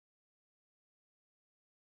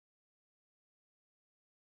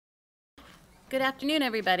Good afternoon,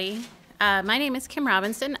 everybody. My name is Kim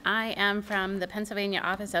Robinson. I am from the Pennsylvania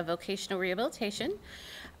Office of Vocational Rehabilitation.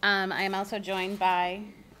 I am also joined by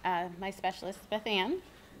my specialist, Beth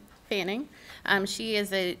Fanning. She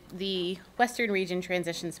is the Western Region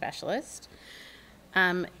Transition Specialist.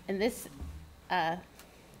 And this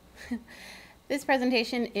this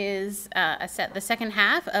presentation is the second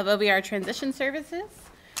half of OVR Transition Services.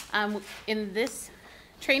 In this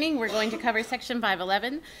training, we're going to cover Section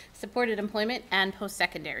 511, Supported Employment and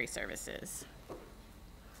Post-Secondary Services.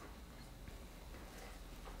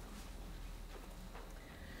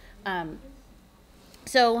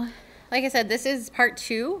 So, like I said, this is part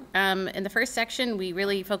two. In the first section, we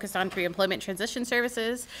really focused on pre-employment transition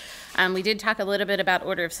services. We did talk a little bit about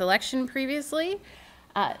order of selection previously.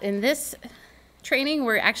 In this training,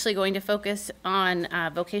 we're actually going to focus on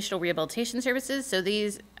vocational rehabilitation services. So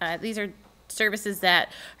these are services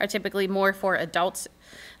that are typically more for adults,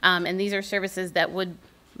 and these are services that would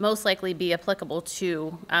most likely be applicable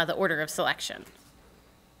to the order of selection.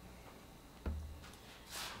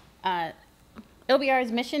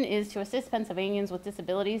 OVR's mission is to assist Pennsylvanians with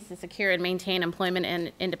disabilities to secure and maintain employment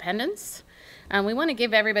and independence. We want to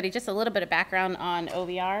give everybody just a little bit of background on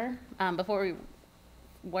OVR before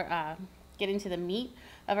we get into the meat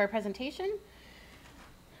of our presentation.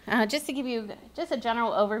 Just to give you just a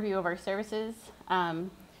general overview of our services,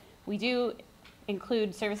 we do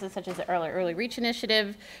include services such as the Early Reach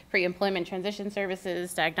Initiative, pre-employment transition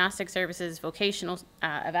services, diagnostic services, vocational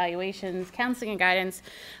evaluations, counseling and guidance.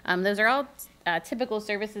 Those are all typical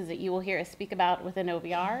services that you will hear us speak about within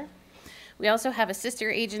OVR. We also have a sister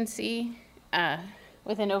agency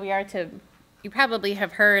within OVR. You probably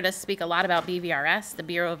have heard us speak a lot about BVRS, the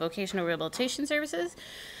Bureau of Vocational Rehabilitation Services.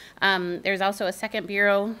 There's also a second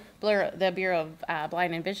bureau, the Bureau of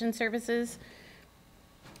Blind and Vision Services,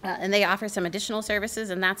 and they offer some additional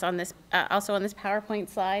services, and that's on this also on this PowerPoint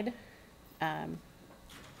slide.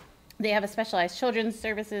 They have a specialized children's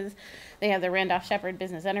services. They have the Randolph-Shepherd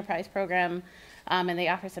Business Enterprise Program, and they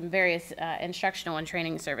offer some various instructional and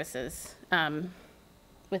training services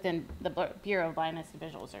within the Bureau of Blindness and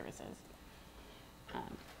Visual Services.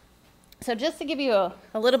 So just to give you a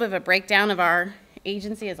little bit of a breakdown of our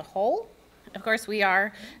agency as a whole, of course, we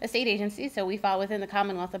are a state agency, so we fall within the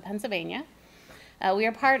Commonwealth of Pennsylvania. We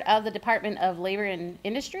are part of the Department of Labor and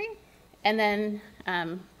Industry, and then,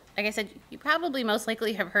 like I said, you probably most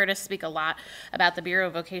likely have heard us speak a lot about the Bureau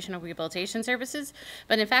of Vocational Rehabilitation Services,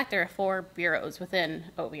 but in fact, there are 4 bureaus within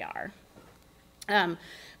OVR.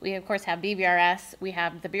 We, of course, have BVRS, we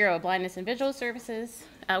have the Bureau of Blindness and Visual Services,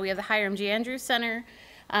 we have the Hiram G. Andrews Center,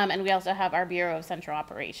 and we also have our Bureau of Central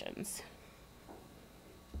Operations.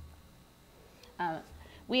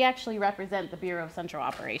 We actually represent the Bureau of Central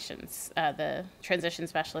Operations, the transition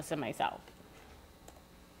specialist and myself.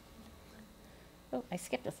 Oh, I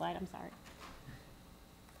skipped a slide, I'm sorry.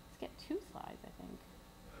 Skipped 2 slides, I think.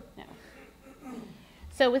 No.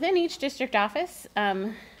 So within each district office,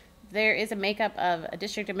 there is a makeup of a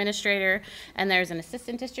district administrator and there's an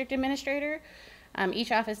assistant district administrator.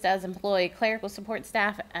 Each office does employ clerical support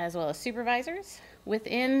staff as well as supervisors.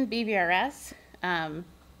 Within BVRS,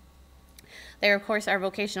 there, of course, are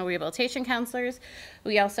vocational rehabilitation counselors.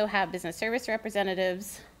 We also have business service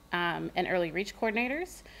representatives and early reach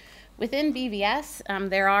coordinators. Within BVS,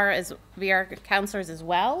 there are VR counselors as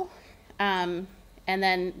well. And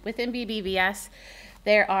then within BVS,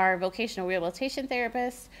 there are vocational rehabilitation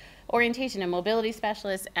therapists, orientation and mobility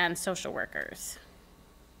specialists, and social workers.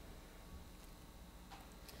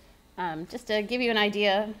 Just to give you an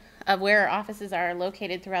idea of where our offices are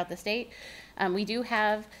located throughout the state, we do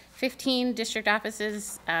have 15 district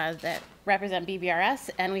offices that represent BVRS,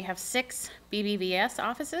 and we have 6 BBVS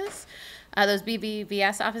offices. Those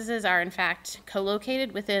BBVS offices are, in fact,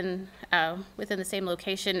 co-located within the same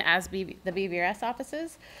location as the BVRS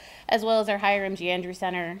offices, as well as our Hiram G. Andrews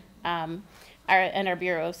Center and our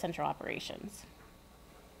Bureau of Central Operations.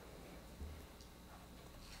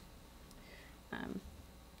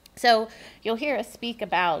 So you'll hear us speak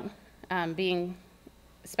about being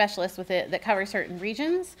specialists with it that cover certain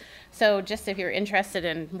regions. So just if you're interested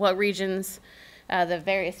in what regions the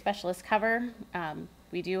various specialists cover,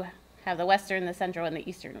 we do have the Western, the Central, and the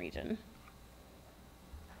Eastern region.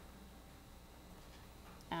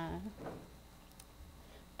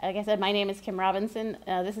 Like I said, my name is Kim Robinson.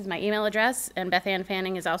 This is my email address, and Beth Ann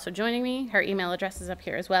Fanning is also joining me. Her email address is up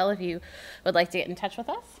here as well if you would like to get in touch with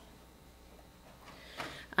us.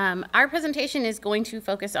 Our presentation is going to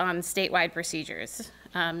focus on statewide procedures.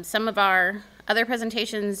 Some of our other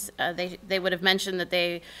presentations, they would have mentioned that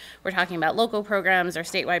they were talking about local programs or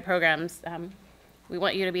statewide programs. We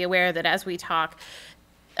want you to be aware that as we talk,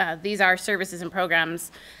 these are services and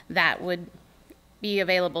programs that would be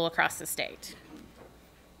available across the state.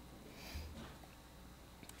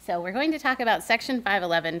 So we're going to talk about Section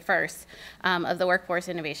 511 first of the Workforce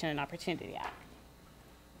Innovation and Opportunity Act.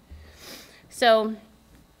 So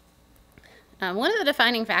one of the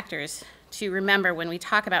defining factors to remember when we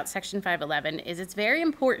talk about Section 511 is it's very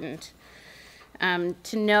important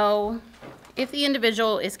to know if the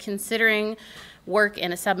individual is considering work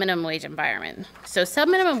in a sub-minimum wage environment. So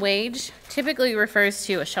sub-minimum wage typically refers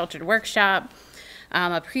to a sheltered workshop,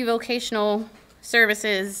 a pre-vocational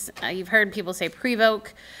services. You've heard people say pre-voc.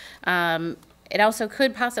 It also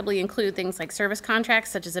could possibly include things like service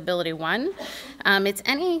contracts, such as Ability One. It's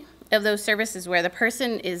any of those services where the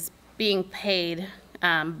person is being paid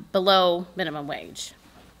below minimum wage.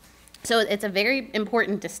 So it's a very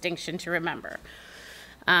important distinction to remember.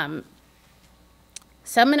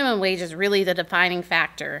 Sub-minimum wage is really the defining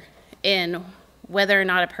factor in whether or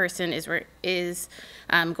not a person is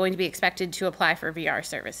going to be expected to apply for VR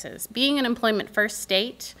services. Being an employment-first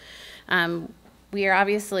state, we are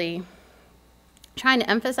obviously trying to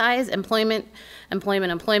emphasize employment. And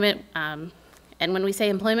when we say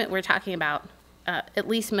employment, we're talking about at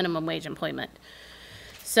least minimum wage employment.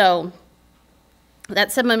 So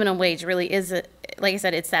that sub-minimum wage really is, like I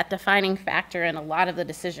said, it's that defining factor in a lot of the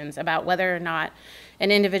decisions about whether or not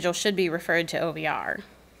an individual should be referred to OVR.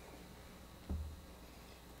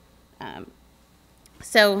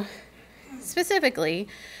 So specifically,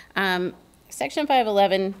 Section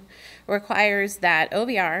 511 requires that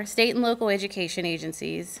OVR, state and local education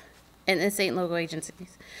agencies, and the state and local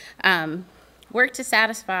agencies work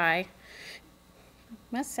to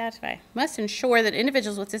must ensure that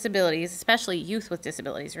individuals with disabilities, especially youth with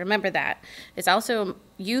disabilities, remember that, it's also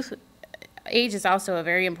age is also a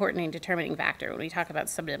very important and determining factor when we talk about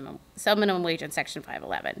sub-minimum wage in Section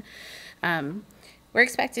 511.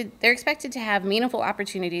 They're expected to have meaningful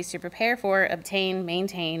opportunities to prepare for, obtain,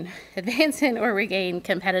 maintain, advance in, or regain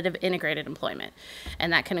competitive integrated employment,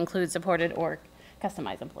 and that can include supported or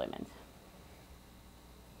customized employment.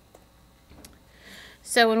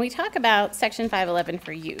 So when we talk about Section 511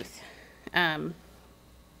 for youth,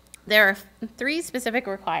 there are 3 specific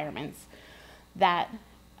requirements that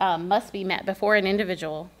must be met before an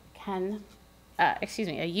individual can,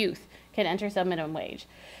 a youth can enter sub-minimum wage.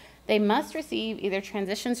 They must receive either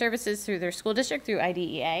transition services through their school district through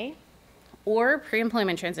IDEA or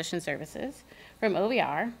pre-employment transition services from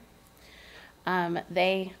OVR.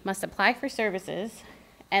 They must apply for services,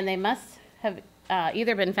 and they must have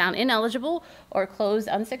either been found ineligible or closed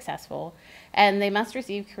unsuccessful, and they must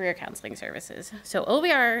receive career counseling services. So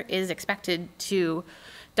OVR is expected to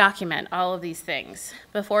document all of these things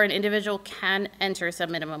before an individual can enter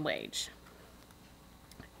sub-minimum wage.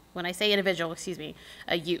 When I say individual,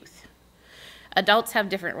 a youth. Adults have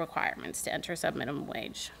different requirements to enter sub-minimum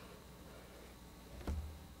wage.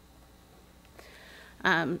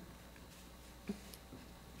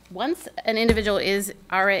 Once an individual is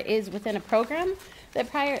within a program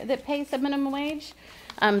that pays sub-minimum wage,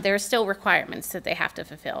 there are still requirements that they have to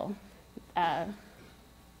fulfill.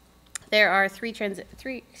 There are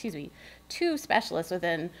two specialists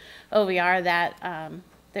within OVR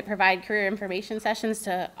that provide career information sessions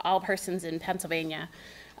to all persons in Pennsylvania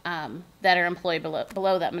that are employed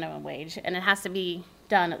below that minimum wage, and it has to be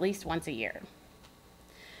done at least once a year.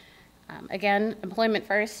 Again, employment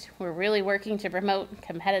first, we're really working to promote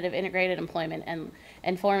competitive integrated employment and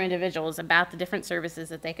inform individuals about the different services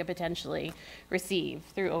that they could potentially receive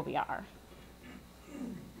through OVR.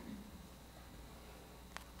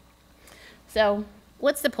 So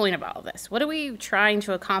what's the point of all of this? What are we trying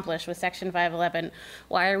to accomplish with Section 511?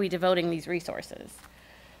 Why are we devoting these resources?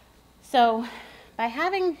 So by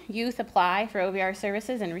having youth apply for OVR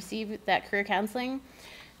services and receive that career counseling,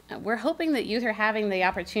 we're hoping that youth are having the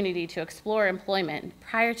opportunity to explore employment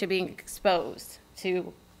prior to being exposed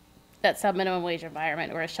to that sub-minimum wage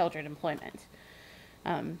environment or a sheltered employment.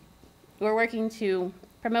 We're working to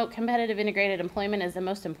promote competitive integrated employment as the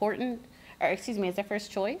most important, as the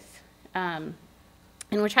first choice. And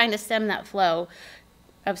we're trying to stem that flow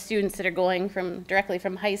of students that are going directly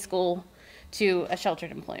from high school to a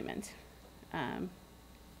sheltered employment. And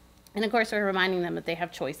of course, we're reminding them that they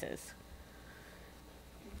have choices.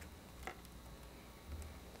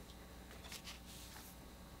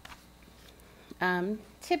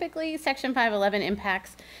 Typically, Section 511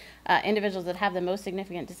 impacts individuals that have the most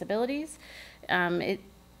significant disabilities.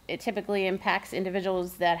 It typically impacts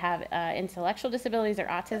individuals that have intellectual disabilities or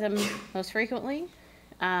autism most frequently.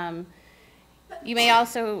 You may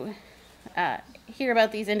also hear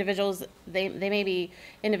about these individuals. They may be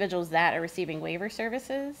individuals that are receiving waiver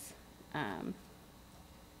services.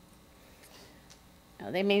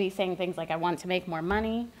 they may be saying things like, I want to make more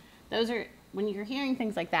money. Those are, when you're hearing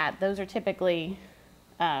things like that, those are typically,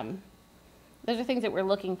 those are things that we're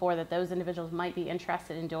looking for, that those individuals might be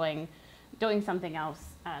interested in doing something else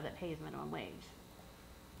that pays minimum wage.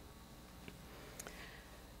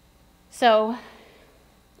 So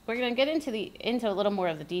we're going to get into a little more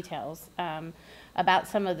of the details about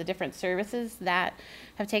some of the different services that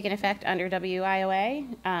have taken effect under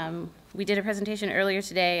WIOA. We did a presentation earlier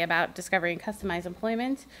today about discovering customized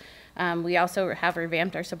employment. We also have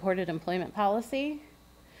revamped our supported employment policy.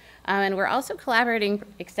 And we're also collaborating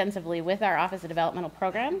extensively with our Office of Developmental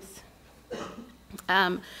Programs.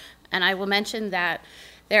 And I will mention that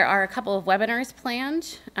there are a couple of webinars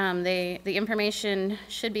planned. The information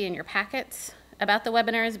should be in your packets about the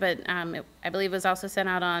webinars, but I believe it was also sent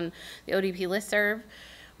out on the ODP listserv.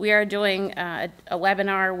 We are doing a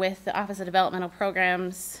webinar with the Office of Developmental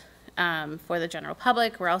Programs for the general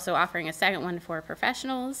public. We're also offering a second one for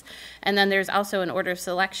professionals. And then there's also an order of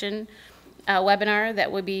selection webinar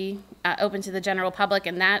that would be open to the general public,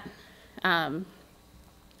 and that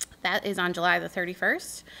is on July the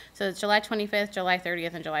 31st. So it's July 25th, July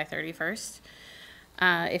 30th, and July 31st.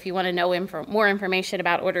 If you want to know more information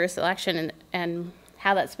about order of selection and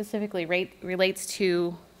how that specifically relates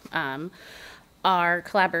to our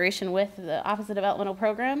collaboration with the Office of Developmental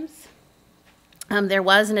Programs. There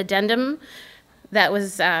was an addendum that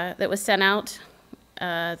was sent out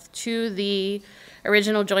to the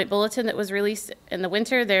original joint bulletin that was released in the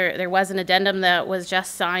winter. There was an addendum that was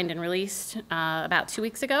just signed and released about 2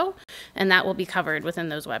 weeks ago, and that will be covered within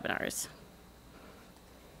those webinars.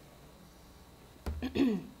 We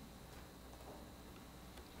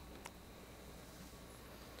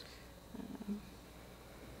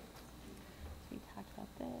talked about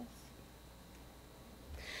this.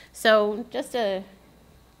 So just to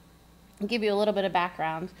give you a little bit of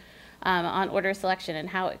background on order selection and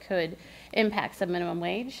how it could impact sub-minimum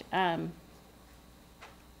wage.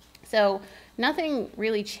 So nothing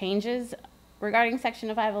really changes regarding Section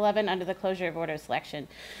 511 under the closure of order selection.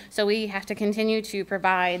 So we have to continue to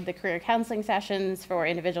provide the career counseling sessions for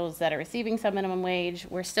individuals that are receiving sub-minimum wage.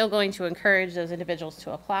 We're still going to encourage those individuals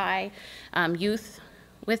to apply. Youth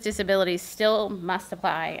with disabilities still must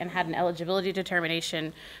apply and had an eligibility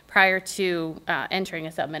determination prior to entering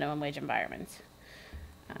a sub-minimum wage environment.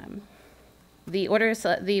 The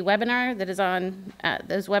webinar that is on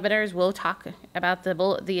those webinars will talk about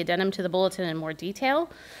the addendum to the bulletin in more detail,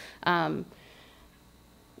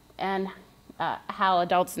 and how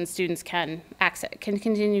adults and students can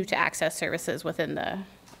continue to access services within the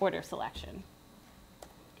order selection.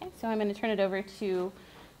 Okay, so I'm going to turn it over to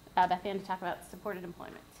Beth to talk about supported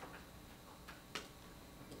employment.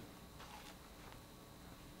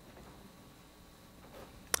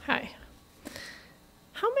 Hi.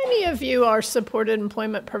 How many of you are supported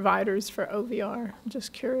employment providers for OVR? I'm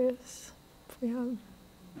just curious if we have.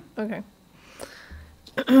 Okay.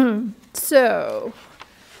 So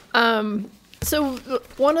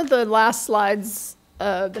one of the last slides,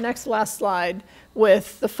 the next last slide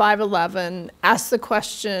with the 511 asked the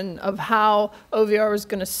question of how OVR was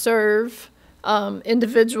going to serve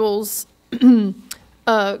individuals who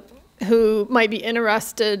might be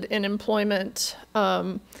interested in employment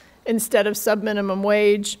instead of sub-minimum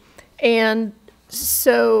wage. And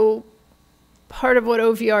so part of what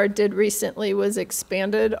OVR did recently was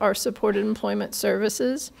expanded our supported employment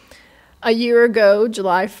services. A year ago,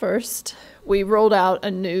 July 1st, we rolled out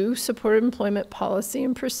a new supported employment policy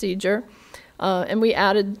and procedure, and we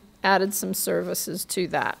added some services to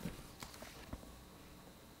that.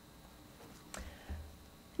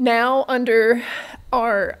 Now, under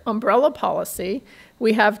our umbrella policy,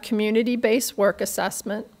 we have community-based work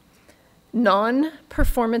assessment,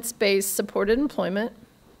 non-performance-based supported employment,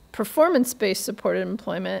 performance-based supported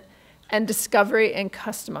employment, and discovery and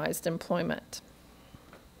customized employment.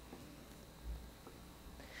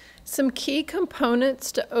 Some key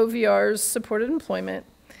components to OVR's supported employment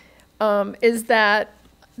is that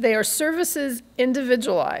they are services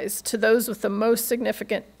individualized to those with the most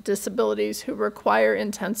significant disabilities who require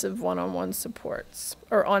intensive one-on-one supports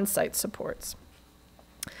or on-site supports.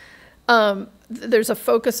 There's a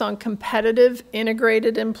focus on competitive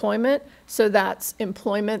integrated employment, so that's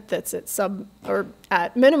employment that's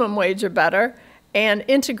at minimum wage or better, and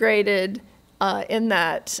integrated in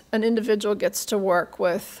that an individual gets to work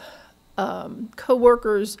with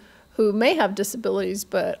coworkers who may have disabilities,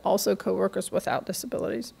 but also coworkers without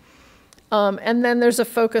disabilities. And then there's a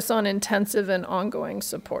focus on intensive and ongoing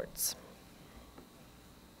supports.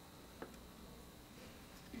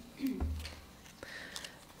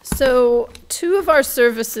 So two of our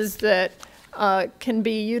services that can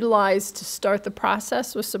be utilized to start the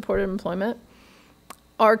process with supported employment.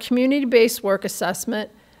 Our community-based work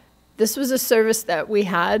assessment, this was a service that we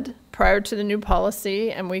had prior to the new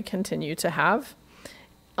policy and we continue to have.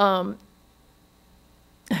 I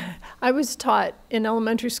was taught in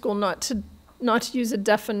elementary school not to use a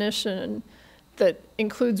definition that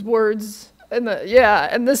includes words, and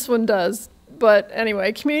this one does. But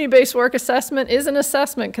anyway, community-based work assessment is an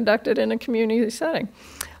assessment conducted in a community setting.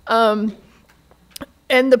 And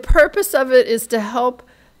the purpose of it is to help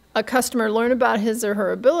a customer learn about his or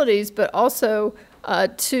her abilities, but also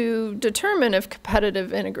to determine if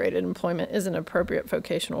competitive integrated employment is an appropriate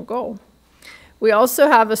vocational goal. We also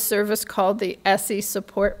have a service called the SE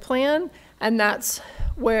Support Plan, and that's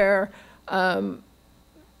where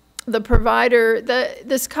the provider,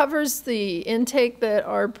 this covers the intake that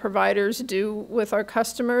our providers do with our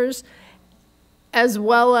customers, as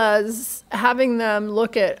well as having them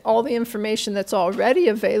look at all the information that's already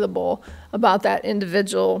available about that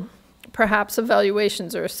individual, perhaps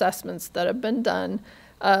evaluations or assessments that have been done,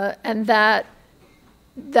 and that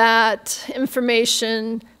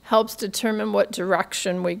information helps determine what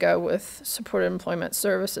direction we go with supported employment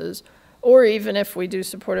services, or even if we do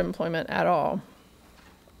supported employment at all.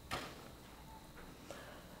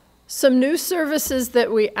 Some new services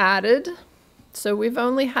that we added, so we've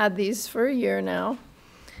only had these for a year now.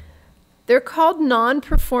 They're called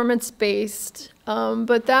non-performance-based,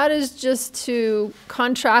 but that is just to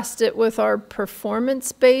contrast it with our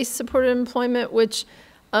performance-based supported employment, which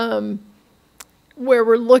where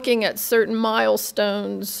we're looking at certain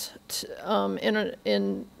milestones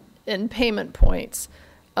in payment points.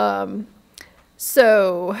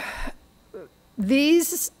 So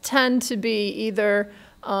these tend to be either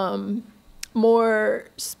more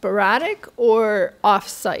sporadic or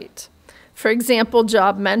off-site. For example,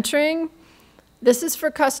 job mentoring. This is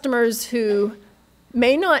for customers who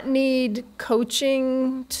may not need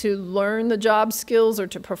coaching to learn the job skills or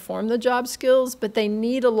to perform the job skills, but they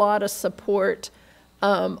need a lot of support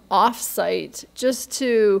off-site just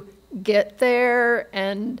to get there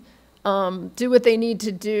and do what they need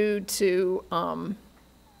to do to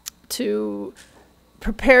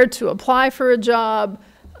prepare to apply for a job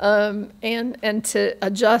and to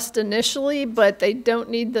adjust initially, but they don't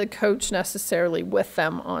need the coach necessarily with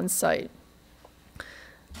them on site.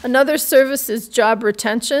 Another service is job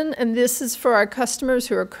retention, and this is for our customers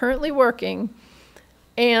who are currently working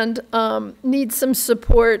and need some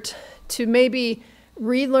support to maybe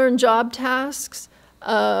relearn job tasks,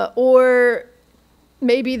 or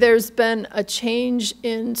maybe there's been a change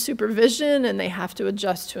in supervision and they have to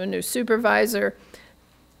adjust to a new supervisor.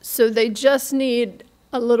 So they just need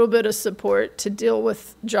a little bit of support to deal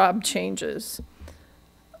with job changes.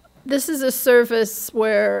 This is a service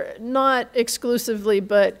where, not exclusively,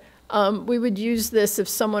 but we would use this if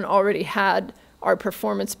someone already had our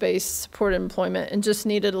performance-based supported employment and just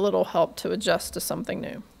needed a little help to adjust to something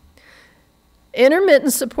new.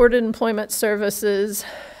 Intermittent supported employment services.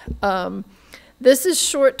 This is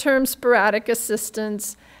short-term sporadic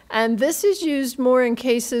assistance, and this is used more in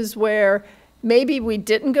cases where maybe we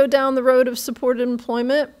didn't go down the road of supported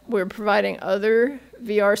employment. We're providing other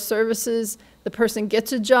VR services. The person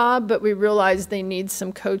gets a job, but we realize they need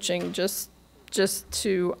some coaching just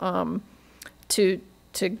to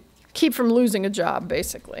keep from losing a job,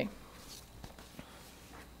 basically.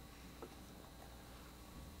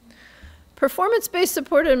 Performance-based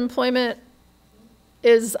supported employment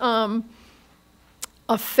is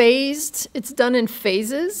it's done in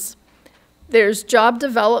phases. There's job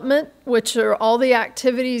development, which are all the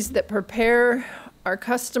activities that prepare our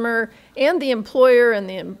customer and the employer and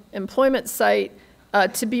the employment site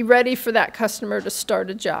to be ready for that customer to start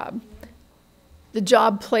a job. The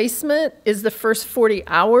job placement is the first 40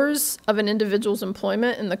 hours of an individual's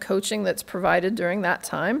employment and the coaching that's provided during that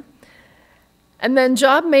time. And then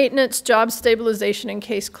job maintenance, job stabilization, and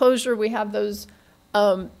case closure, we have those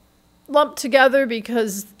lumped together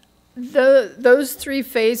because those three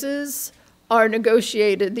phases are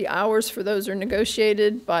negotiated. The hours for those are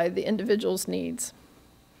negotiated by the individual's needs.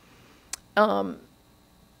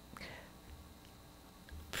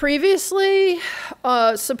 Previously,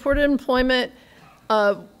 supported employment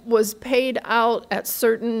was paid out at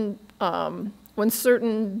certain, when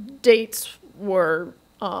certain dates were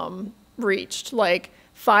reached, like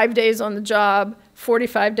 5 days on the job,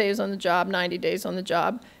 45 days on the job, 90 days on the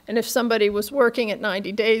job. And if somebody was working at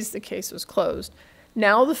 90 days, the case was closed.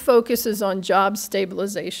 Now the focus is on job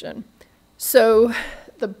stabilization. So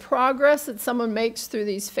the progress that someone makes through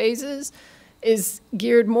these phases is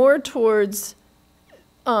geared more towards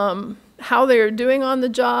how they are doing on the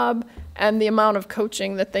job, and the amount of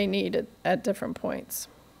coaching that they need at different points.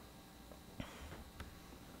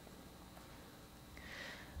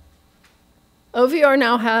 OVR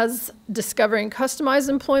now has discovering customized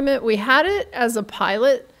employment. We had it as a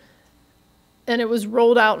pilot, and it was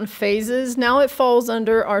rolled out in phases. Now it falls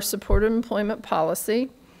under our supported employment policy.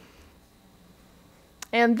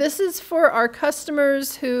 And this is for our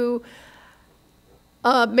customers who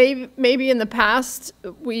maybe in the past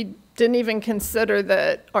we didn't even consider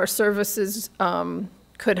that our services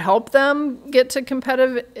could help them get to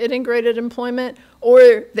competitive integrated employment,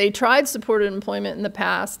 or they tried supported employment in the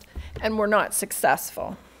past and were not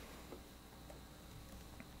successful.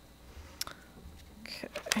 Okay.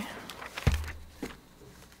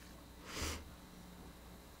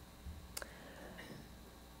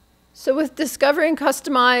 So with discovery and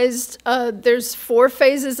customized, there's 4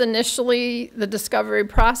 phases initially: the discovery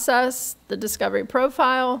process, the discovery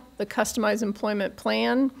profile, the customized employment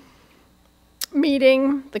plan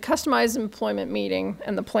meeting, the customized employment meeting,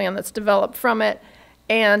 and the plan that's developed from it,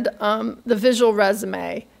 and the visual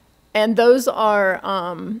resume. And those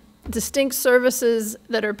are distinct services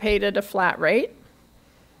that are paid at a flat rate.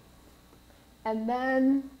 And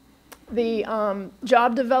then the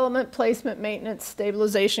job development, placement, maintenance,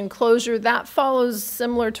 stabilization, closure, that follows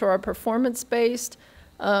similar to our performance-based.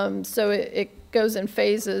 So it goes in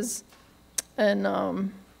phases and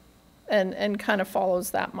kind of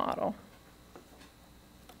follows that model.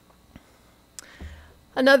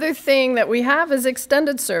 Another thing that we have is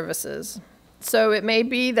extended services. So it may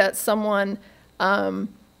be that someone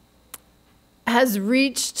has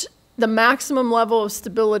reached the maximum level of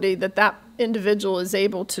stability that that individual is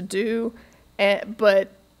able to do, and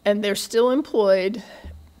they're still employed,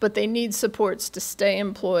 but they need supports to stay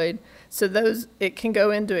employed. So it can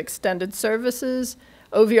go into extended services.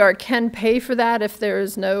 OVR can pay for that if there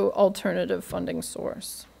is no alternative funding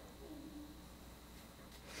source.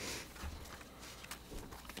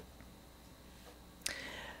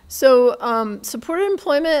 So supported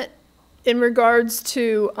employment in regards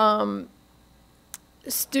to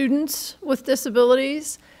students with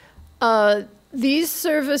disabilities, these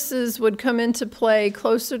services would come into play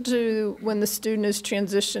closer to when the student is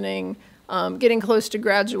transitioning, getting close to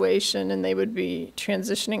graduation, and they would be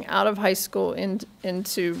transitioning out of high school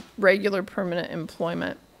into regular permanent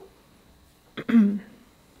employment. Should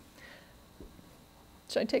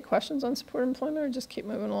I take questions on supported employment or just keep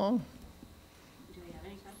moving along? Do we have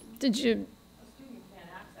any questions? Did you? A student can't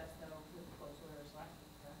access, though, with the closed order selection,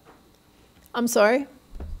 correct? I'm sorry? A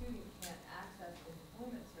student can't access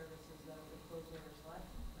employment services, though, with closed order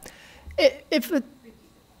selection, correct?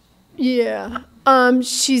 Yeah.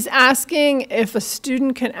 She's asking if a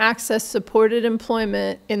student can access supported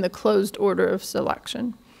employment in the closed order of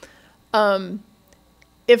selection.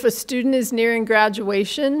 If a student is nearing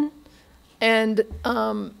graduation and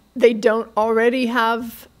they don't already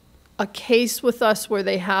have a case with us where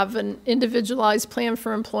they have an individualized plan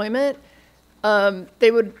for employment,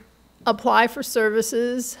 they would apply for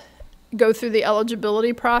services, go through the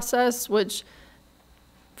eligibility process, which,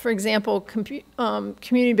 for example,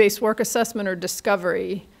 community-based work assessment or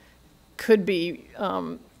discovery could be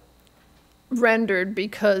rendered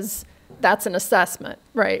because that's an assessment,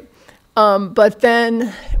 right? But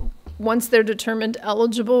then once they're determined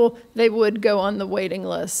eligible, they would go on the waiting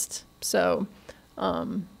list. So,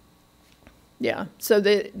 yeah, so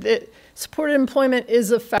the supported employment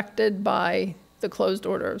is affected by the closed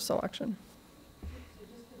order of selection.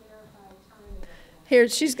 Here,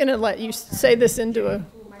 she's going to let you say this into a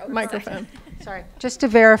microphone. Sorry. Just to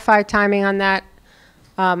verify timing on that,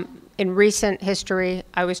 in recent history,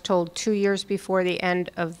 I was told 2 years before the end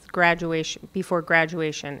of graduation, before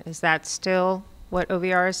graduation. Is that still what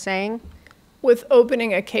OVR is saying? With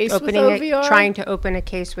opening a case with OVR? Trying to open a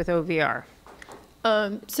case with OVR.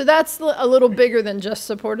 So that's a little bigger than just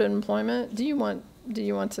supported employment. Do you want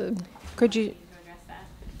to? Could you? Address that.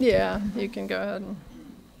 Yeah, you can go ahead.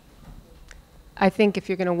 I think if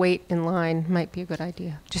you're going to wait in line, might be a good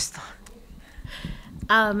idea. Just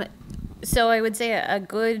thought. So I would say a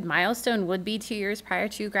good milestone would be 2 years prior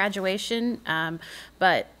to graduation,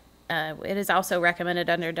 but it is also recommended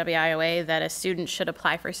under WIOA that a student should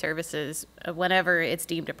apply for services whenever it's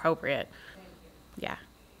deemed appropriate. Yeah.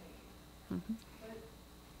 Mm-hmm. But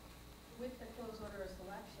with the closed order of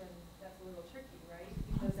selection, that's a little tricky, right?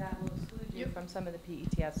 Because that will exclude you from some of the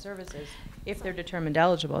PETS services if they're determined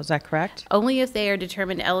eligible. Is that correct? Only if they are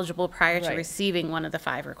determined eligible prior to Right. receiving one of the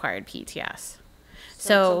 5 required PETS.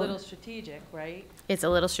 So it's a little strategic, right? It's a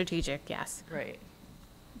little strategic, yes. Right.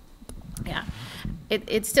 Yeah.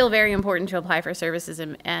 It's still very important to apply for services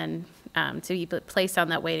and to be placed on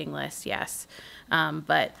that waiting list, yes.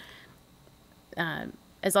 But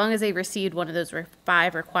as long as they received one of those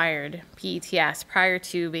 5 required PETS prior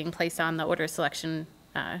to being placed on the order selection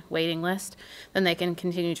waiting list, then they can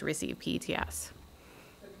continue to receive PETS.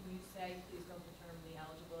 So can you say, please don't determine me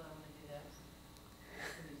eligible, I want to do this?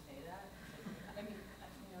 Can you say that? I mean,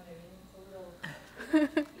 you know what I mean? It's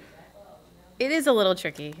a little. It is a little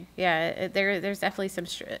tricky. Yeah, there's definitely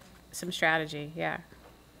some strategy. Yeah.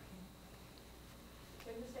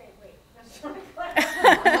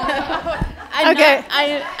 Okay.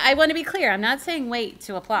 I want to be clear. I'm not saying wait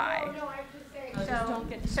to apply.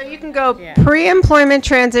 So you can go Yeah. pre-employment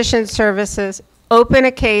transition services, open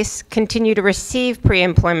a case, continue to receive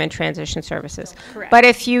pre-employment transition services. Correct. But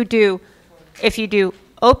if you do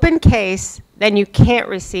open case, then you can't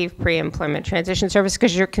receive pre-employment transition service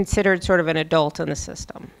because you're considered sort of an adult in the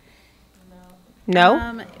system.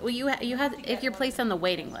 No? Well, you have if you're placed on the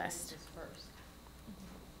waiting list.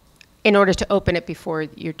 In order to open it before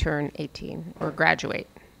you turn 18 or graduate.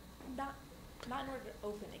 Not in order to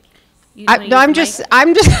open a case. You wanna No, use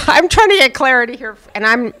I'm the mic? I'm trying to get clarity here, and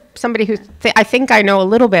I'm somebody who I think I know a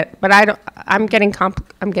little bit, but I'm getting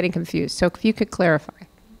confused. So if you could clarify.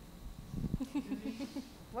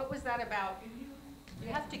 What was that about?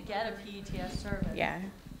 You have to get a PETS service. Yeah,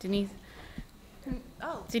 Denise.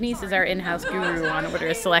 Oh, Denise is our in-house guru on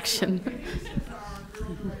order selection.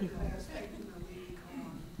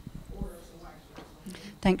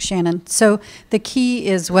 Thanks, Shannon. So the key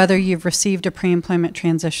is whether you've received a pre-employment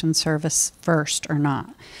transition service first or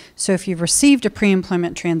not. So if you've received a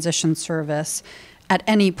pre-employment transition service at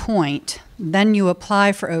any point, then you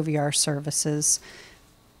apply for OVR services.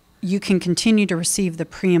 You can continue to receive the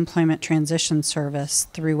pre-employment transition service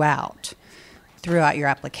throughout your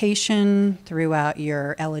application, throughout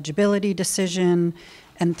your eligibility decision,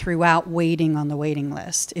 and throughout waiting on the waiting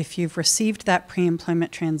list. If you've received that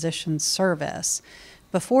pre-employment transition service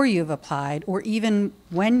before you've applied, or even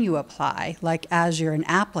when you apply, like as you're an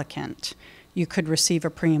applicant, you could receive a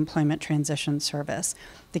pre-employment transition service.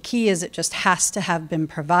 The key is it just has to have been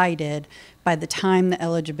provided by the time the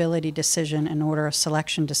eligibility decision and order of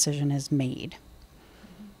selection decision is made.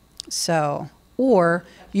 So, or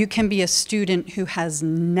you can be a student who has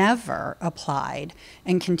never applied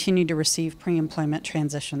and continue to receive pre-employment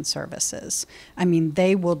transition services. I mean,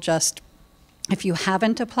 they will just, if you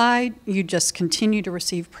haven't applied, you just continue to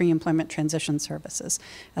receive pre-employment transition services.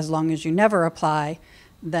 As long as you never apply,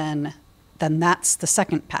 then that's the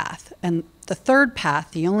second path. And the third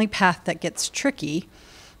path, the only path that gets tricky,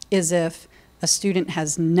 is if a student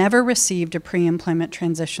has never received a pre-employment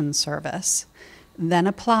transition service, then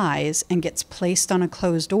applies and gets placed on a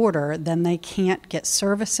closed order, then they can't get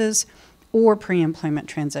services or pre-employment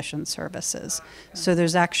transition services. So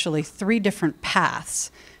there's actually 3 different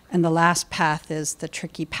paths. And the last path is the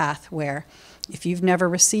tricky path where if you've never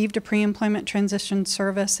received a pre-employment transition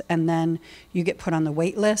service and then you get put on the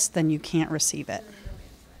wait list, then you can't receive it.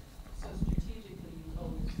 So strategically, you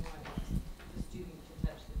always want the student to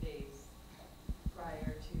touch the base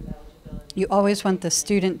prior to eligibility. You always want the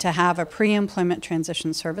student to have a pre-employment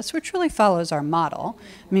transition service, which really follows our model.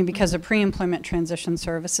 I mean, because a pre-employment transition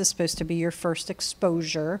service is supposed to be your first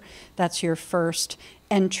exposure. That's your first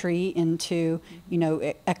entry into,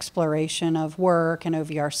 exploration of work and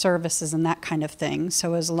OVR services and that kind of thing.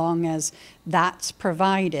 So as long as that's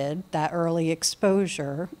provided, that early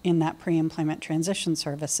exposure in that pre-employment transition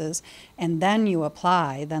services, and then you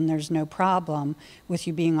apply, then there's no problem with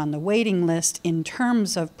you being on the waiting list in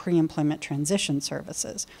terms of pre-employment transition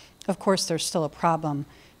services. Of course, there's still a problem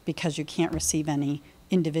because you can't receive any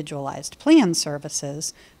individualized plan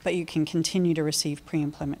services, but you can continue to receive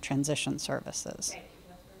pre-employment transition services. And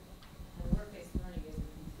work-based learning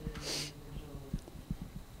isn't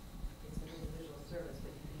considered an individual service,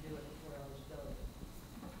 but you can do it before eligibility.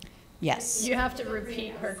 Yes. You have to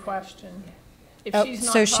repeat her question. If Oh, she's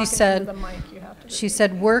not so she talking said- into the mic, you have to She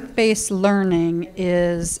said work-based learning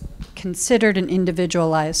is considered an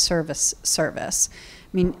individualized service.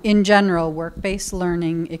 I mean, in general, work-based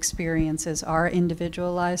learning experiences are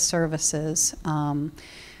individualized services.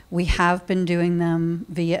 We have been doing them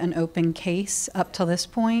via an open case up till this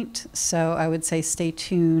point, so I would say stay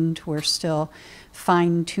tuned. We're still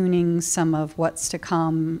fine-tuning some of what's to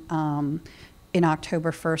come in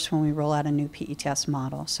October 1st when we roll out a new PETS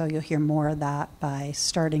model. So you'll hear more of that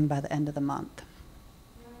starting by the end of the month.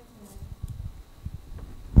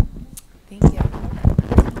 Thank you.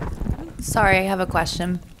 Sorry, I have a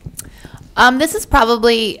question. This is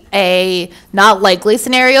probably a not likely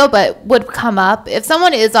scenario, but would come up if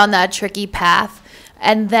someone is on that tricky path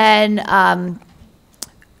and then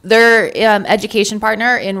their education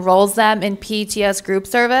partner enrolls them in PETS group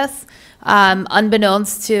service.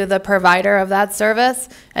 unbeknownst to the provider of that service.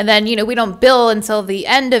 And then, you know, we don't bill until the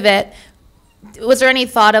end of it. Was there any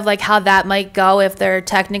thought of like how that might go if they're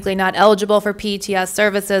technically not eligible for PTS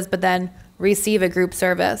services, but then receive a group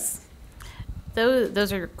service?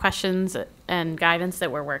 Those are questions and guidance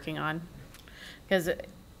that we're working on. Because,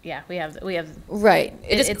 yeah, we have Right.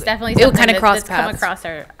 it's definitely it would something kind of cross that's come paths. across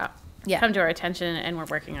our, Yeah. come to our attention, and we're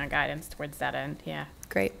working on guidance towards that end, yeah.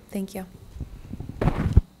 Great, thank you.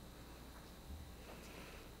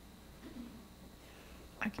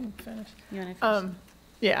 I can finish. You want to finish?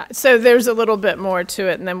 Yeah, so there's a little bit more to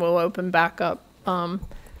it, and then we'll open back up.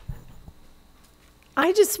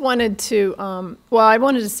 I just wanted to, I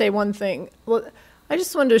wanted to say one thing. Well, I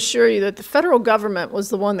just wanted to assure you that the federal government was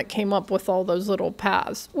the one that came up with all those little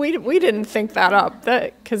paths. We didn't think that up,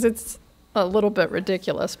 because it's a little bit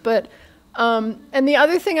ridiculous. But, and the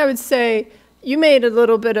other thing I would say, you made a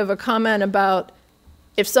little bit of a comment about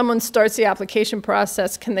if someone starts the application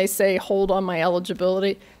process, can they say, hold on my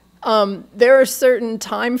eligibility? There are certain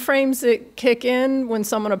time frames that kick in when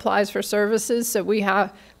someone applies for services, so we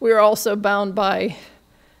are also bound by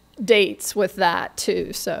dates with that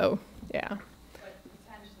too, so, yeah. But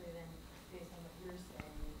potentially then, based on what you're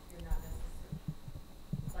saying, you're not necessarily,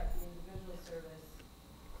 like the individual service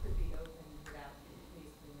could be open without the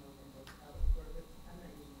case being open, or I'm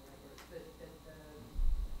not using the right word, but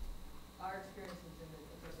our experience has been that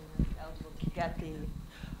the person was eligible to get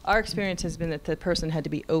our experience has been that the person had to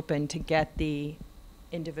be open to get the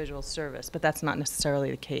individual service, but that's not necessarily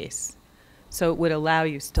the case. So it would allow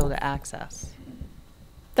you still to access.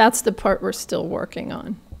 That's the part we're still working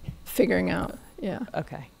on, figuring out, yeah,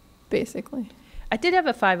 Okay. basically. I did have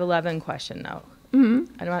a 511 question though. I'm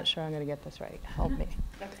not sure I'm going to get this right. Help me.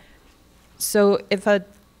 Okay. So if a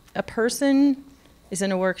person is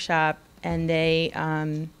in a workshop and they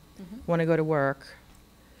want to go to work,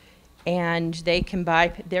 and they're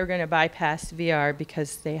going to bypass VR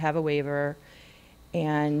because they have a waiver,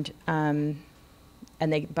 and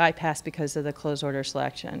they bypass because of the closed order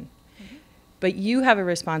selection. But you have a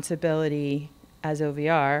responsibility as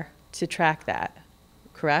OVR to track that,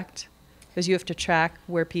 correct? Because you have to track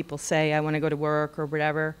where people say, I want to go to work or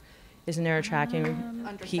whatever. Isn't there a tracking?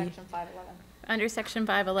 Under P- section 511. Under Section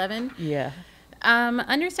 511? Yeah.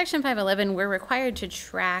 Under Section 511, we're required to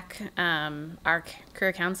track our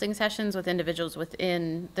career counseling sessions with individuals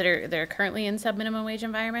that are currently in sub-minimum wage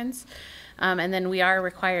environments, and then we are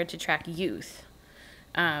required to track youth.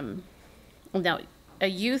 Now, a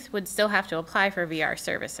youth would still have to apply for VR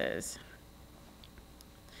services.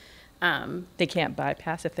 They can't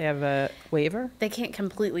bypass if they have a waiver? They can't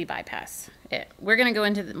completely bypass it. We're going to go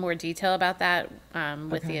into more detail about that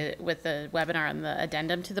with the webinar and the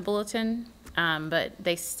addendum to the bulletin. But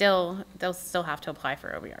they'll still have to apply for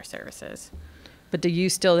OVR services. But do you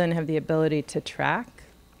still then have the ability to track?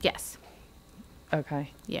 Yes.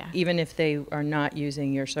 Okay. Yeah. Even if they are not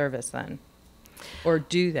using your service then? Or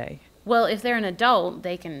do they? Well, if they're an adult,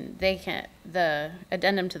 they can, the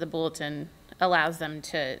addendum to the bulletin allows them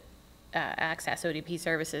to access ODP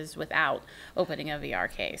services without opening a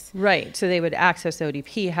VR case. Right. So they would access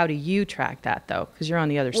ODP. How do you track that though? Because you're on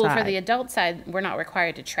the other side. Well, for the adult side, we're not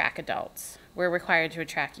required to track adults. We're required to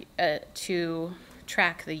track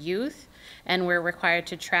the youth, and we're required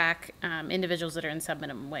to track individuals that are in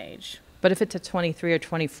sub-minimum wage. But if it's a 23 or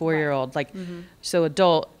 24-year-old, like, so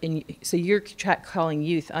adult, so you're calling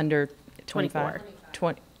youth under 25? 24.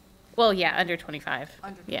 20. Well, yeah, under 25.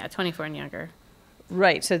 Yeah, 24 and younger.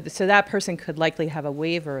 Right. So that person could likely have a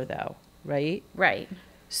waiver though, right? Right.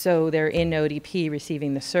 So they're in ODP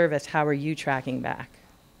receiving the service. How are you tracking back?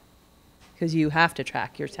 Because you have to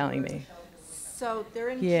track, you're telling me. So they're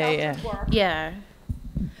in Yeah, sheltered work. Yeah.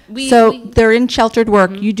 They're in sheltered work.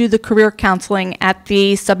 You do the career counseling at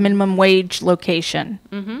the subminimum wage location.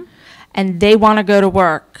 And they want to go to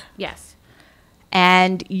work. Yes.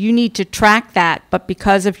 And you need to track that, but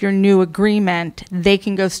because of your new agreement, they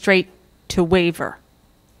can go straight to waiver.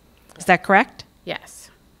 Is that correct? Yes.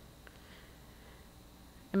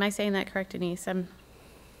 Am I saying that correct, Denise? They don't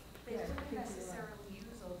necessarily use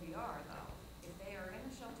OVR, though. If they are in a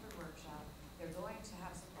sheltered workshop, they're going to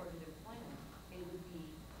have supported employment, it would be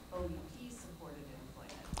OUP supported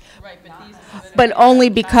employment. Right, but But only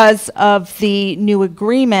because of the new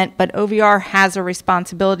agreement, but OVR has a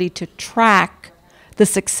responsibility to track the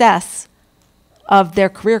success of their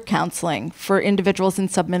career counseling for individuals in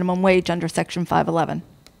subminimum wage under Section 511.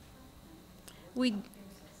 We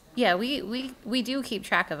do keep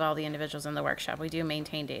track of all the individuals in the workshop. We do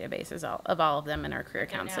maintain databases of all of them in our career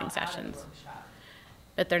counseling sessions.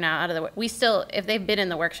 But they're now out of the, we still, if they've been in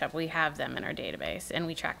the workshop, we have them in our database and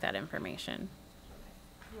we track that information.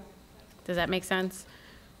 Does that make sense?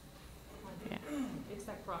 Yeah. It's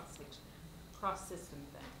that cross-system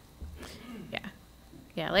thing. Yeah.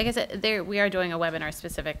 Yeah, like I said, we are doing a webinar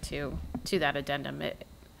specific to that addendum.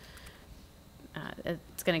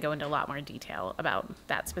 It's going to go into a lot more detail about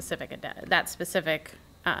that specific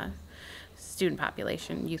student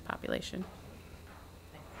population, youth population.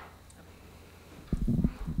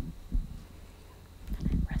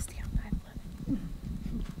 Rusty on 511.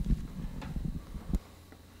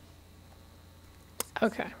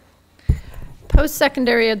 Okay.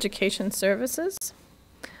 Post-secondary education services.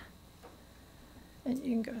 And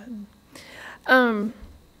you can go ahead.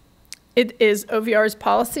 It is OVR's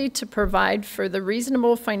policy to provide for the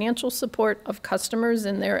reasonable financial support of customers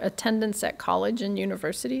in their attendance at college and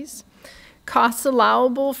universities. Costs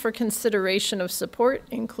allowable for consideration of support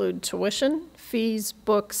include tuition, fees,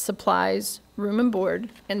 books, supplies, room and board,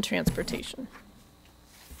 and transportation.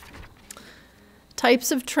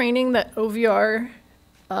 Types of training that OVR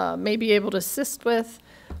may be able to assist with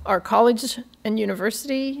are college and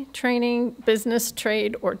university training, business,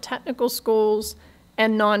 trade, or technical schools,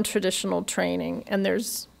 and non-traditional training. And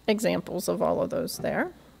there's examples of all of those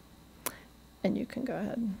there. And you can go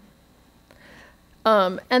ahead.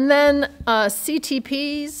 And then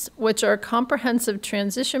CTPs, which are comprehensive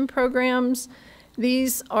transition programs.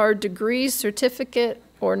 These are degree, certificate,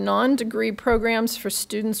 or non-degree programs for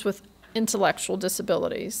students with intellectual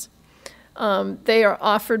disabilities. They are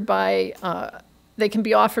offered by they can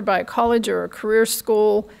be offered by a college or a career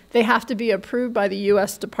school. They have to be approved by the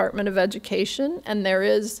U.S. Department of Education, and there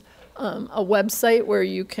is a website where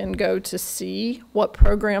you can go to see what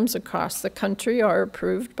programs across the country are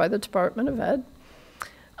approved by the Department of Ed.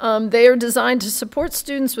 They are designed to support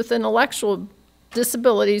students with intellectual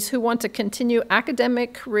disabilities who want to continue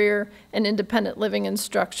academic, career, and independent living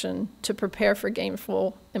instruction to prepare for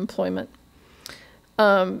gainful employment.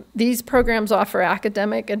 These programs offer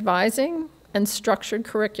academic advising and structured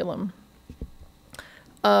curriculum.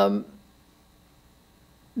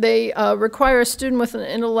 They require a student with an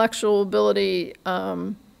intellectual ability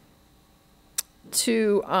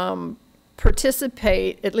to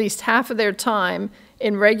participate at least half of their time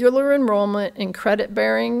in regular enrollment in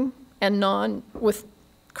credit-bearing and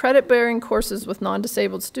credit-bearing courses with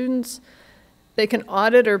non-disabled students. They can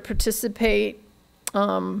audit or participate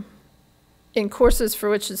in courses for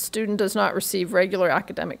which the student does not receive regular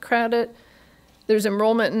academic credit. There's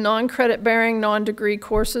enrollment in non-credit-bearing, non-degree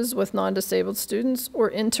courses with non-disabled students, or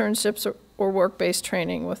internships or work-based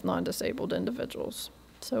training with non-disabled individuals.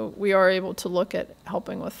 So we are able to look at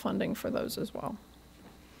helping with funding for those as well.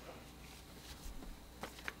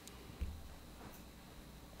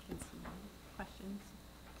 Questions?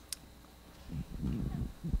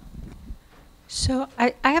 So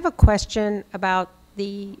I have a question about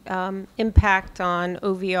the impact on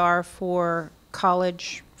OVR for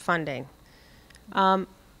college funding.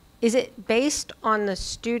 Is it based on the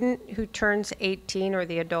student who turns 18 or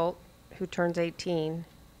the adult who turns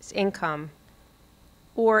 18's income?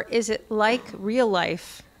 Or is it like real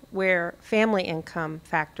life where family income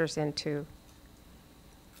factors into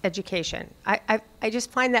education? I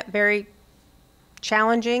just find that very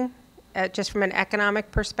challenging, just from an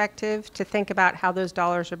economic perspective, to think about how those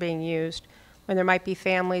dollars are being used when there might be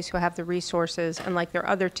families who have the resources, and like their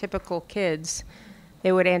other typical kids,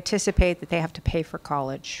 they would anticipate that they have to pay for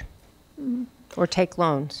college or take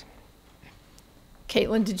loans.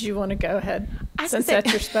 Kaitlin, did you want to go ahead, since that's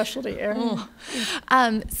your specialty area?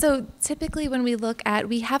 So typically when we look at,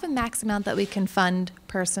 we have a max amount that we can fund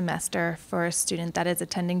per semester for a student that is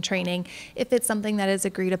attending training if it's something that is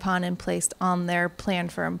agreed upon and placed on their plan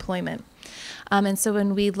for employment. And so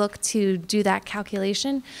when we look to do that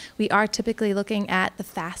calculation, we are typically looking at the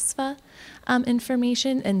FAFSA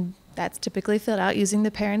information, and that's typically filled out using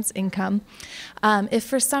the parent's income. If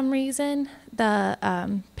for some reason the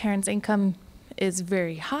parent's income is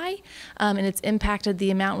very high and it's impacted the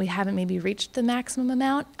amount, we haven't maybe reached the maximum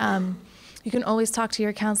amount, you can always talk to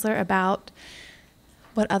your counselor about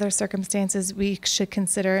what other circumstances we should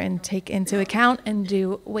consider and take into account and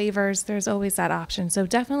do waivers. There's always that option. So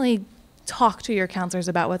definitely talk to your counselors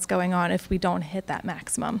about what's going on if we don't hit that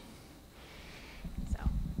maximum.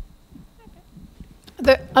 Are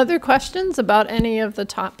there other questions about any of the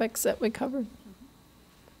topics that we covered?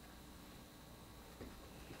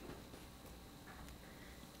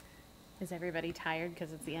 Is everybody tired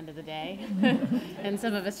because it's the end of the day? And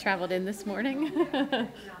some of us traveled in this morning.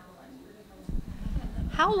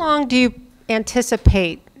 How long do you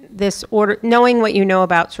anticipate this order, knowing what you know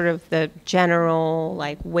about sort of the general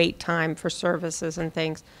like wait time for services and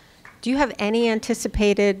things? Do you have any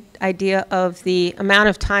anticipated idea of the amount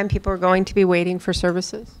of time people are going to be waiting for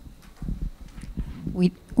services?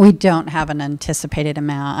 We don't have an anticipated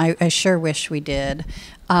amount. I sure wish we did.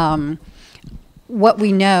 What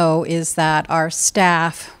we know is that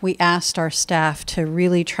we asked our staff to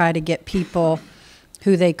really try to get people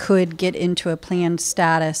who they could get into a planned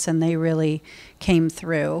status, and they really came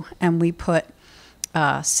through. And we put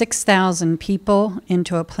 6,000 people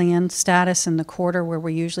into a planned status in the quarter, where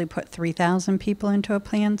we usually put 3,000 people into a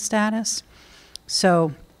planned status.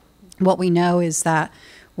 So what we know is that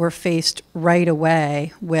we're faced right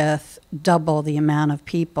away with double the amount of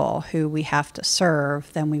people who we have to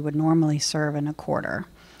serve than we would normally serve in a quarter.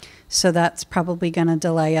 So that's probably going to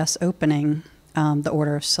delay us opening the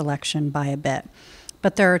order of selection by a bit.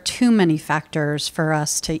 But there are too many factors for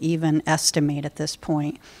us to even estimate at this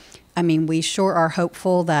point. I mean, we sure are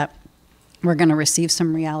hopeful that we're going to receive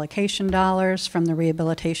some reallocation dollars from the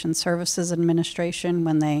Rehabilitation Services Administration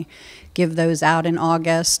when they give those out in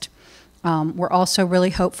August. We're also really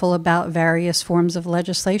hopeful about various forms of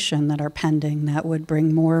legislation that are pending that would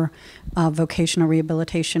bring more vocational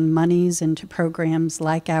rehabilitation monies into programs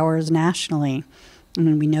like ours nationally. I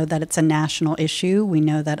mean, we know that it's a national issue. We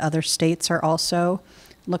know that other states are also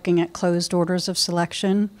looking at closed orders of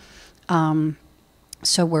selection.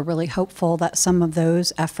 So we're really hopeful that some of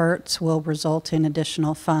those efforts will result in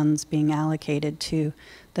additional funds being allocated to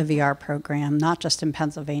the VR program, not just in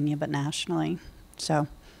Pennsylvania, but nationally. So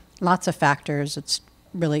lots of factors. It's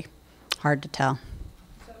really hard to tell.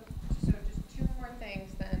 So just two more things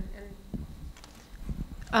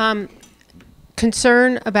then.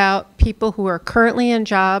 Concern about people who are currently in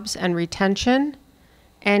jobs and retention,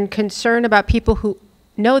 and concern about people who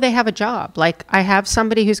know they have a job. Like, I have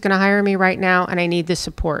somebody who's going to hire me right now and I need the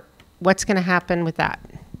support. What's going to happen with that?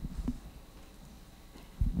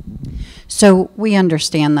 So we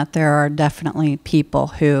understand that there are definitely people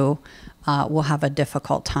who will have a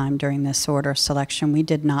difficult time during this order of selection. We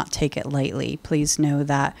did not take it lightly. Please know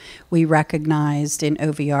that we recognized in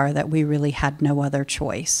OVR that we really had no other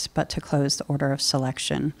choice but to close the order of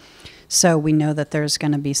selection. So we know that there's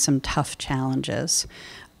going to be some tough challenges.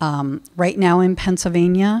 Right now in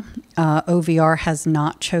Pennsylvania, OVR has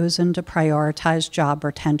not chosen to prioritize job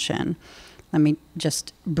retention. Let me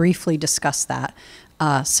just briefly discuss that.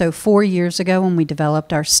 So 4 years ago, when we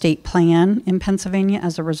developed our state plan in Pennsylvania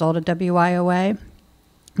as a result of WIOA,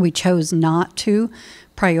 we chose not to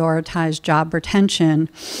prioritize job retention.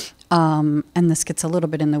 And this gets a little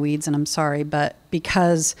bit in the weeds, and I'm sorry, but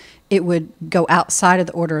because it would go outside of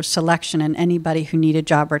the order of selection and anybody who needed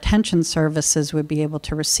job retention services would be able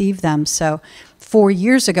to receive them. So 4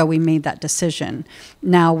 years ago, we made that decision.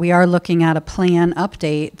 Now we are looking at a plan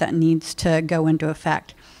update that needs to go into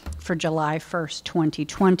effect for July 1st,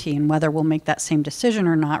 2020, and whether we'll make that same decision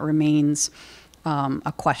or not remains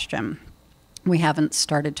a question. We haven't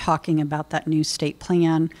started talking about that new state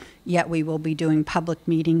plan yet. We will be doing public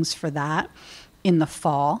meetings for that in the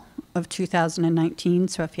fall of 2019.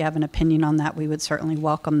 So if you have an opinion on that, we would certainly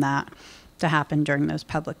welcome that to happen during those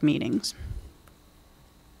public meetings.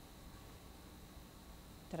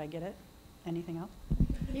 Did I get it? Anything else?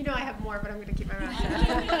 You know I have more, but I'm going to keep my mouth shut.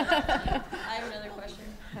 I have another question.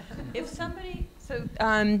 If somebody, so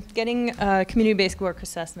getting a community-based work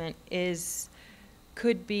assessment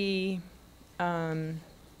could be, so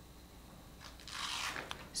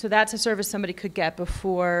that's a service somebody could get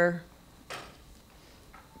before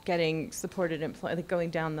getting supported employment, like going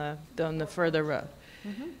down the further road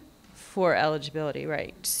for eligibility,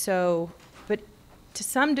 right? So, but to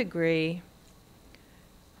some degree,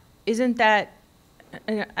 isn't that,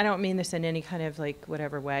 and I don't mean this in any kind of like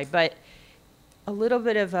whatever way, but a little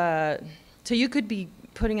bit of a, so you could be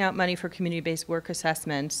putting out money for community-based work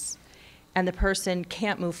assessments and the person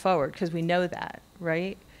can't move forward because we know that,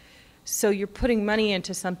 right? So you're putting money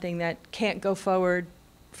into something that can't go forward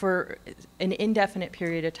for an indefinite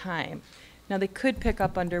period of time. Now they could pick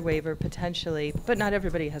up under waiver potentially, but not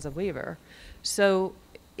everybody has a waiver. So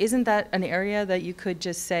isn't that an area that you could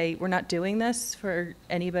just say, we're not doing this for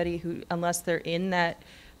anybody who, unless they're in that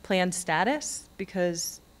planned status,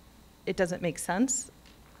 because it doesn't make sense?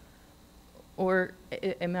 Or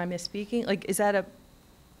am I misspeaking? Like, is that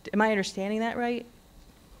am I understanding that right?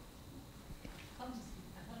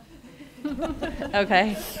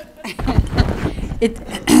 Okay.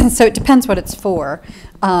 So it depends what it's for.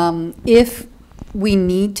 If we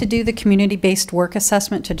need to do the community-based work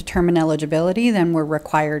assessment to determine eligibility, then we're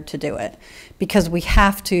required to do it. Because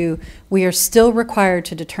we are still required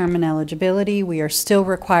to determine eligibility. We are still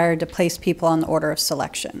required to place people on the order of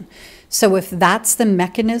selection. So if that's the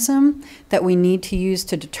mechanism that we need to use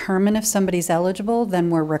to determine if somebody's eligible, then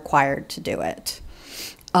we're required to do it.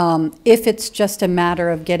 If it's just a matter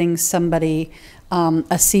of getting somebody a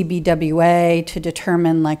CBWA to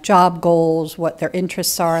determine like job goals, what their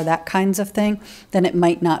interests are, that kinds of thing, then it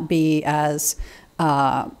might not be as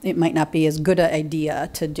good an idea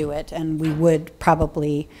to do it, and we would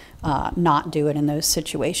probably not do it in those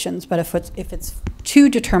situations. But if it's to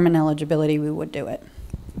determine eligibility, we would do it.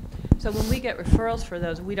 So when we get referrals for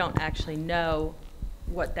those, we don't actually know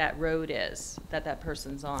what that road is that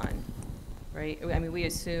person's on, right? I mean, we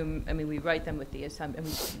assume, we write them with the assumption,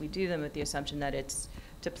 we do them with the assumption that it's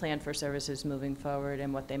to plan for services moving forward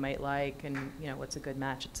and what they might like and, what's a good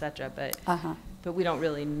match, et cetera. But we don't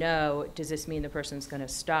really know, does this mean the person's going to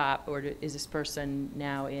stop, or is this person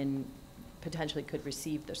now potentially could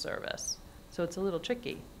receive the service? So it's a little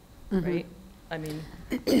tricky, right? I mean,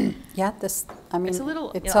 yeah, it's a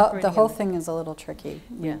little. The whole thing is a little tricky.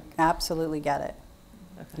 Yeah, we absolutely get it.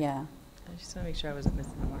 Okay. Yeah. I just want to make sure I wasn't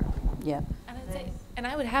missing the mark. Yeah. And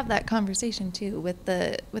I would have that conversation too with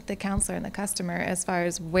the counselor and the customer as far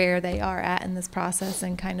as where they are at in this process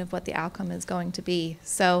and kind of what the outcome is going to be.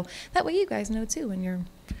 So that way you guys know too when you're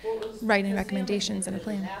writing recommendations and a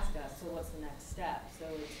plan. Ask us, so what's the next step? So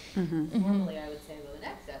normally I would say, well, the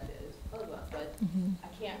next step is follow up, but I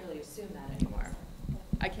can't really assume that anymore.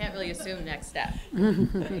 I can't really assume next step.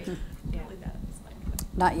 Right? Yeah.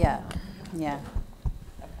 Not yet. Yeah.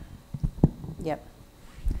 Yep.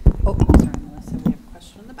 Oh, sorry, Melissa, we have a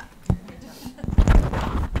question in the back.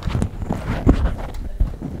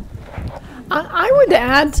 I would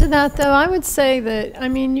add to that, though. I would say that,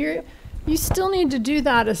 you still need to do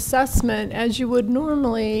that assessment as you would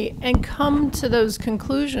normally and come to those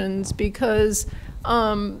conclusions, because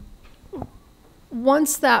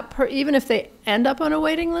once even if they end up on a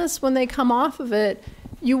waiting list, when they come off of it,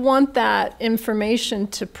 you want that information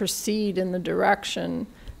to proceed in the direction.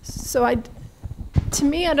 So to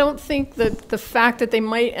me, I don't think that the fact that they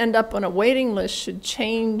might end up on a waiting list should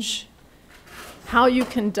change how you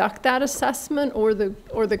conduct that assessment or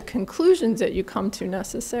the conclusions that you come to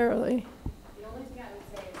necessarily. The only thing I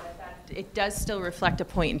would say is that it does still reflect a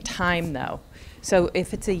point in time, though. So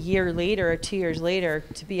if it's a year later or 2 years later,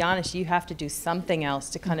 to be honest, you have to do something else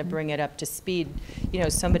to kind of bring it up to speed.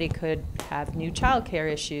 Somebody could have new child care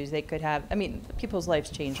issues. They could have, people's lives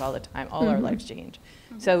change all the time. All our lives change.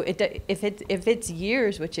 So if it's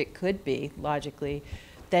years, which it could be logically,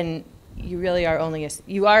 then you really are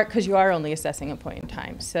because you are only assessing a point in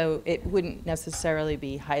time. So it wouldn't necessarily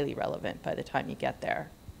be highly relevant by the time you get there.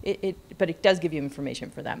 But it does give you information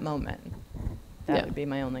for that moment. That would be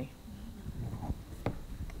my only.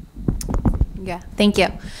 Yeah, thank you.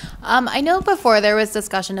 I know before there was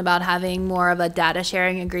discussion about having more of a data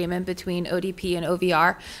sharing agreement between ODP and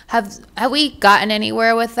OVR. Have we gotten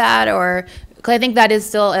anywhere with that, or? Because I think that is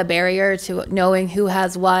still a barrier to knowing who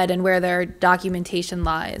has what and where their documentation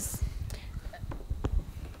lies.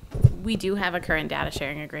 We do have a current data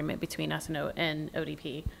sharing agreement between us and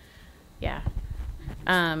ODP. Yeah.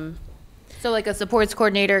 So like a supports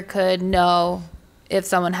coordinator could know if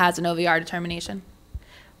someone has an OVR determination?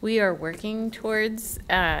 We are working towards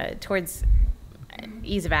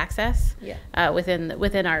ease of access within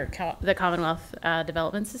the Commonwealth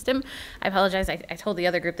development system. I apologize. I told the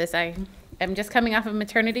other group this. I'm just coming off of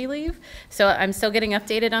maternity leave, so I'm still getting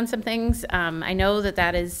updated on some things. I know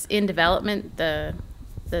that is in development, the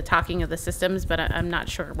talking of the systems, but I'm not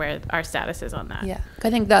sure where our status is on that. Yeah, I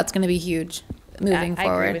think that's going to be huge moving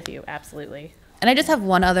forward. I agree with you, absolutely. And I just have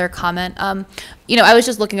one other comment. I was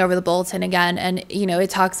just looking over the bulletin again, and it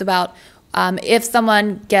talks about if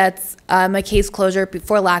someone gets a case closure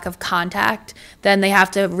for lack of contact, then they have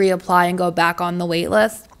to reapply and go back on the wait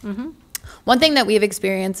list. One thing that we've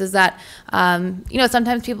experienced is that,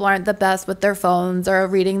 sometimes people aren't the best with their phones or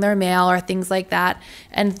reading their mail or things like that.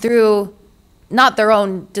 And through not their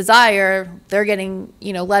own desire, they're getting,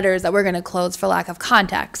 letters that we're going to close for lack of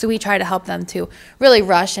contact. So we try to help them to really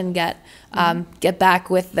rush and get back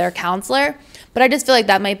with their counselor. But I just feel like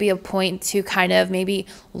that might be a point to kind of maybe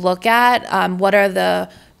look at what are the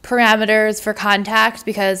parameters for contact,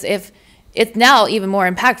 because if it's now even more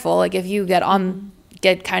impactful, like if you get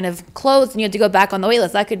kind of closed and you have to go back on the wait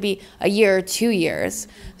list, that could be a year or 2 years.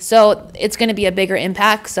 So it's going to be a bigger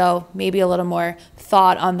impact. So maybe a little more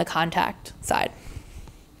thought on the contact side.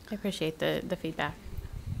 I appreciate the feedback.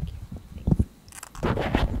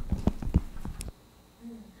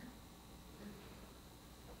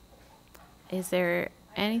 Is there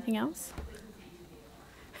anything else?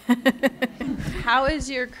 How is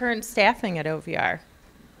your current staffing at OVR?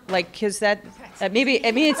 Like, because that maybe,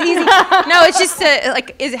 it's easy. No, it's just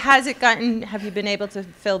have you been able to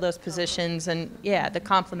fill those positions and, the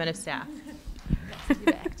complement of staff?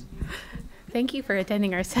 Thank you for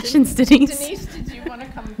attending our sessions, Denise. Denise, did you want to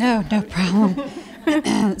come? No, no problem.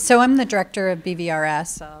 So I'm the director of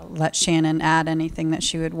BVRS. I'll let Shannon add anything that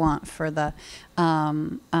she would want for the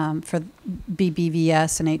for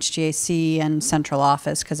BBVS and HGAC and central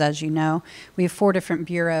office, because as you know, we have 4 different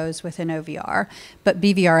bureaus within OVR, but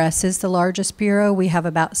BVRS is the largest bureau. We have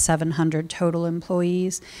about 700 total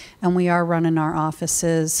employees, and we are running our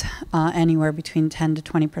offices anywhere between 10 to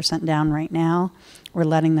 20% down right now. We're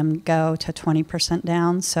letting them go to 20%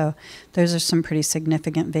 down. So those are some pretty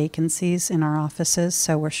significant vacancies in our offices.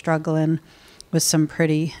 So we're struggling with some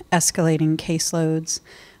pretty escalating caseloads.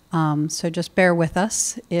 So just bear with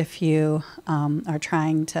us if you are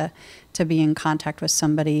trying to be in contact with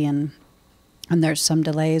somebody and there's some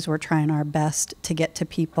delays. We're trying our best to get to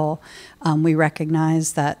people. We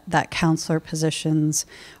recognize that counselor positions,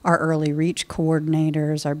 our early reach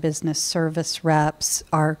coordinators, our business service reps,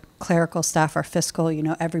 our clerical staff, our fiscal,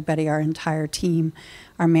 everybody, our entire team,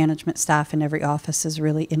 our management staff in every office is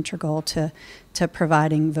really integral to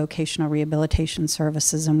providing vocational rehabilitation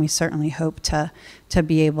services. And we certainly hope to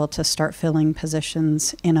be able to start filling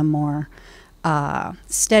positions in a more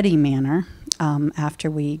steady manner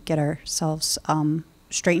after we get ourselves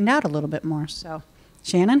straightened out a little bit more. So,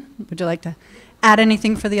 Shannon, would you like to add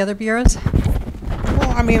anything for the other bureaus?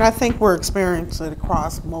 Well, I think we're experiencing it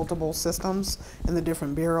across multiple systems in the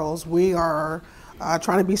different bureaus. We are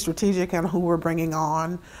trying to be strategic on who we're bringing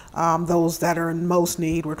on. Those that are in most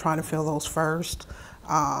need, we're trying to fill those first.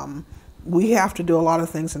 We have to do a lot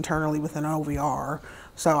of things internally within OVR.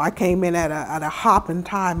 So I came in at a hop in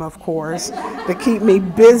time, of course, to keep me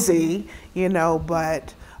busy,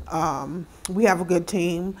 but we have a good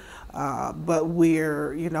team, but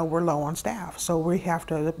we're low on staff. So we have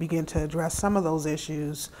to begin to address some of those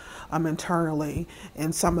issues internally,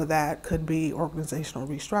 and some of that could be organizational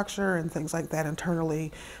restructure and things like that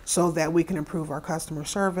internally, so that we can improve our customer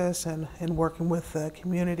service and working with the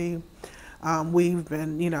community. We've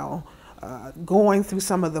been, going through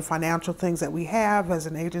some of the financial things that we have as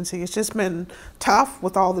an agency. It's just been tough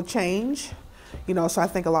with all the change, so I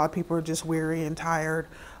think a lot of people are just weary and tired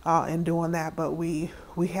in doing that, but we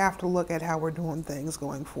have to look at how we're doing things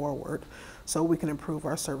going forward so we can improve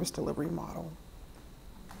our service delivery model.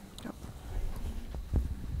 Yep.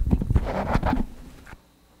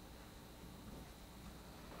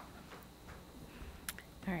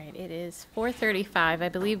 All right, it is 4:35. I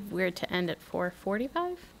believe we're to end at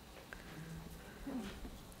 4:45.